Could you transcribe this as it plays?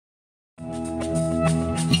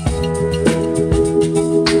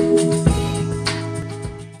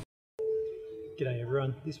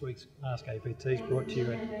This week's Ask APT is brought to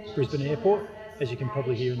you at Brisbane Airport, as you can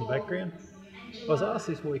probably hear in the background. I was asked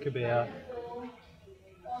this week about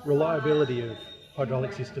reliability of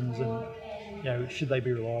hydraulic systems and should they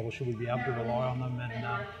be reliable, should we be able to rely on them,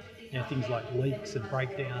 and things like leaks and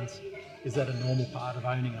breakdowns. Is that a normal part of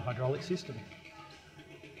owning a hydraulic system?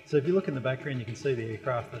 So if you look in the background, you can see the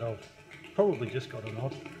aircraft that I've probably just gotten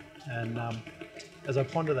off, and as I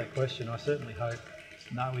ponder that question, I certainly hope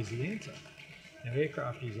no is the answer. Now,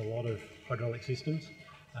 aircraft use a lot of hydraulic systems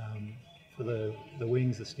for the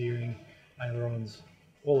wings, the steering, ailerons,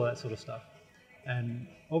 all of that sort of stuff. And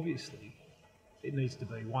obviously, it needs to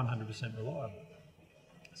be 100% reliable.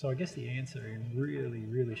 So I guess the answer in really,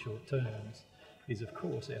 really short terms is, of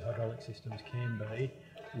course, our hydraulic systems can be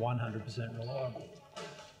 100% reliable.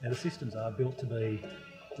 Now, the systems are built to be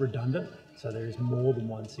redundant, so there is more than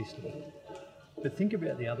one system. But think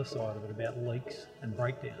about the other side of it, about leaks and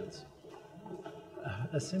breakdowns.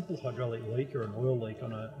 A simple hydraulic leak or an oil leak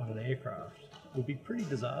on an aircraft would be pretty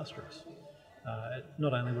disastrous.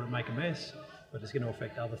 Not only would it make a mess, but it's going to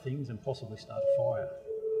affect other things and possibly start a fire.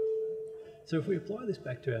 So if we apply this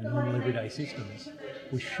back to our normal everyday systems,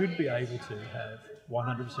 we should be able to have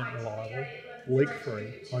 100% reliable,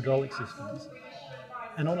 leak-free hydraulic systems.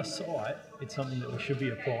 And on a site, it's something that we should be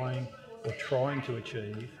applying or trying to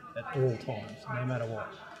achieve at all times, no matter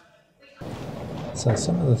what. So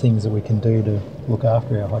some of the things that we can do to look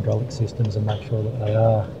after our hydraulic systems and make sure that they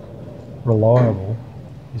are reliable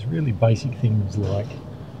is really basic things like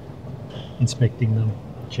inspecting them,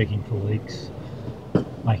 checking for leaks,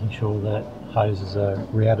 making sure that hoses are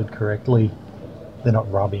routed correctly, they're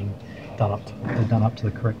not rubbing, they're done up to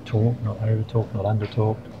the correct torque, not over torque, not under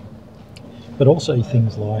torque. But also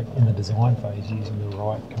things like in the design phase, using the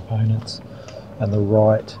right components and the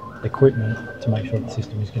right equipment to make sure the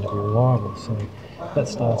system is going to be reliable. So that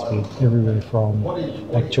starts with everywhere from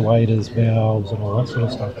actuators, valves and all that sort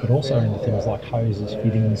of stuff, but also into things like hoses,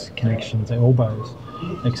 fittings, connections, elbows.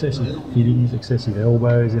 Excessive fittings, excessive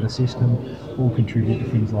elbows in a system all contribute to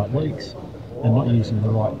things like leaks, and not using the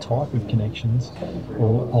right type of connections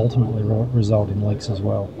will ultimately result in leaks as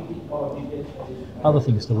well. Other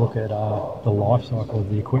things to look at are the life cycle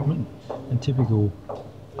of the equipment, and typical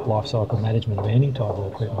life cycle management of any type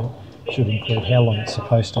of equipment should include how long it's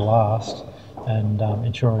supposed to last and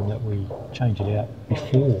ensuring that we change it out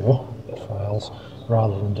before it fails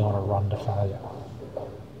rather than doing a run to failure.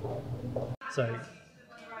 So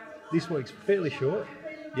this week's fairly short.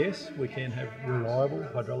 Yes, we can have reliable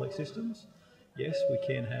hydraulic systems. Yes, we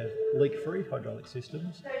can have leak-free hydraulic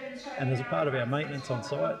systems, and as a part of our maintenance on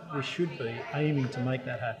site, we should be aiming to make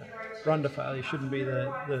that happen. Run to failure shouldn't be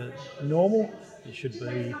the normal, it should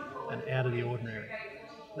be an out of the ordinary.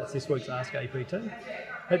 That's this week's Ask APT.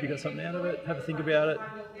 Hope you got something out of it. Have a think about it.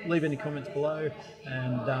 Leave any comments below,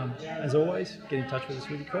 and as always, get in touch with us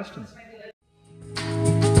with your questions.